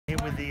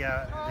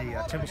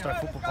the Templestowe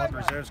Football Club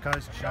reserves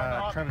coach,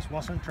 Travis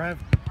Wasson. Trav,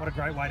 what a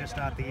great way to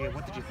start the year.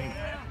 What did you think?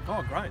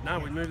 Oh, great. No,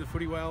 we moved the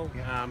footy well.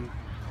 Yeah.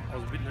 I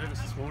was a bit nervous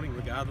this morning,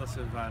 regardless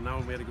of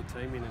knowing we had a good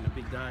team in and a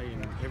big day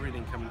and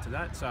everything coming to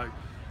that. So,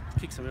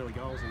 kick some early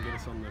goals and get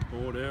us on the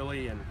board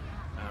early. And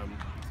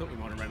thought we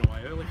might have ran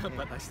away earlier,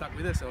 but they stuck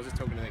with us. I was just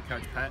talking to their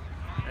coach Pat,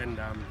 and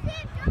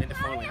then to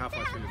finally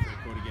halfway through the third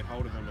quarter get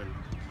hold of them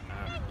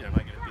and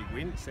make it a big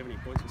win. 70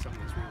 points or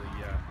something that's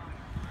really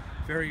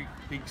very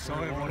big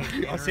sign of what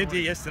I said to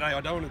you yesterday. I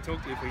don't want to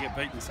talk to you if we get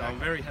beaten, so I'm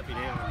very happy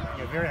now.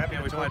 And, very happy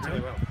to we talk played to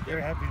really me. well.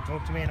 Very happy to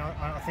talk to me, and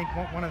I think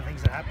one of the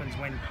things that happens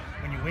when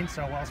you win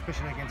so well,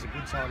 especially against a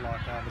good side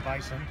like the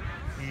Basin,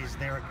 is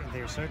there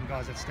are certain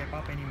guys that step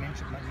up. Any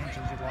mentions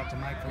you'd like to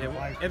make from the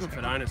players? Evan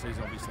Fedonis, who's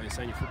obviously a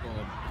senior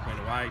footballer, has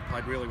been away,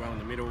 played really well in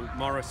the middle.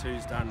 Morris,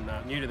 who's done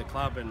new to the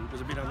club and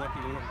was a bit unlucky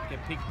to not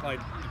get picked, played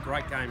a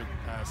great game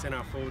at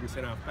centre forward and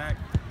centre back.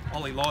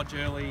 Ollie Lodge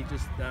early,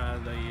 he's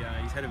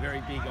had a very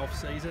big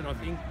off-season, I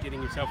think,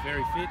 getting himself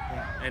very fit,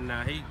 and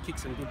he kicked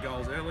some good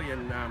goals early.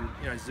 And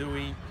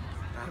Zooey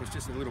was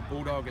just a little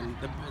bulldog. And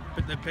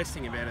but the best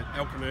thing about it,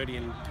 El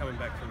Comedian coming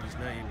back from his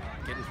knee and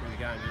getting through the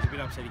game. He was a bit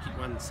upset. He kicked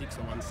 1-6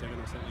 or 1-7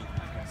 or something.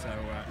 So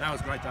no, it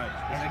was a great day.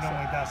 As it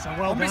normally does. So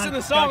well I'm done. missing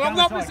the song. I'm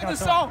not missing the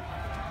song.